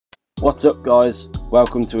What's up guys,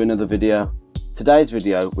 welcome to another video. Today's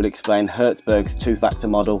video will explain Herzberg's two-factor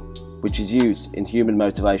model, which is used in human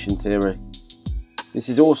motivation theory. This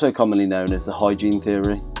is also commonly known as the hygiene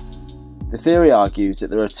theory. The theory argues that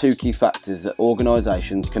there are two key factors that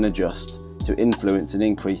organisations can adjust to influence and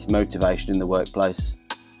increase motivation in the workplace.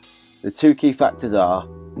 The two key factors are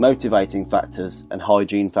motivating factors and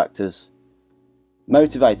hygiene factors.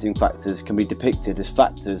 Motivating factors can be depicted as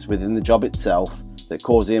factors within the job itself that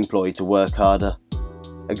cause the employee to work harder.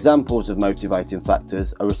 Examples of motivating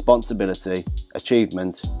factors are responsibility,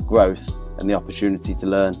 achievement, growth, and the opportunity to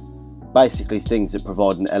learn. Basically things that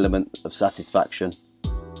provide an element of satisfaction.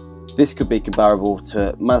 This could be comparable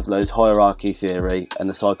to Maslow's hierarchy theory and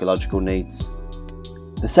the psychological needs.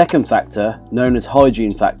 The second factor, known as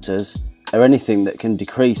hygiene factors, are anything that can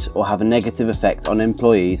decrease or have a negative effect on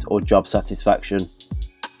employees or job satisfaction.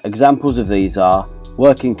 Examples of these are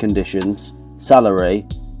working conditions, salary,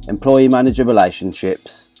 employee-manager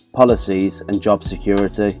relationships, policies, and job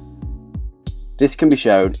security. This can be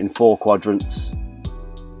shown in 4 quadrants.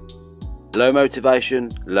 Low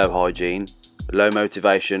motivation, low hygiene. Low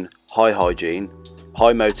motivation, high hygiene.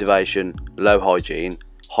 High motivation, low hygiene.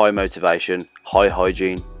 High motivation, high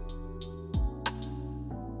hygiene.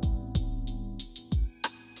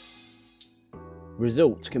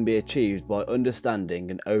 Results can be achieved by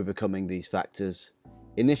understanding and overcoming these factors.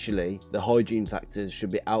 Initially, the hygiene factors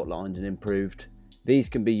should be outlined and improved. These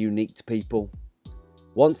can be unique to people.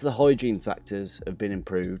 Once the hygiene factors have been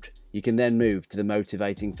improved, you can then move to the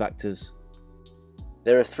motivating factors.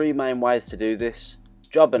 There are 3 main ways to do this.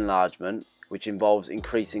 Job enlargement, which involves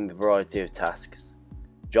increasing the variety of tasks.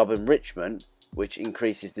 Job enrichment, which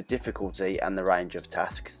increases the difficulty and the range of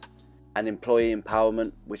tasks. And employee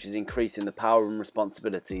empowerment, which is increasing the power and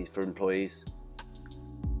responsibilities for employees.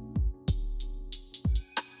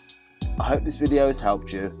 I hope this video has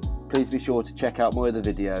helped you. Please be sure to check out my other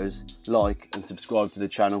videos, like and subscribe to the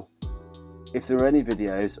channel. If there are any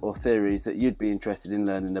videos or theories that you'd be interested in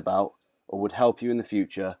learning about or would help you in the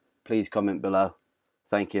future, please comment below.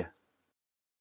 Thank you.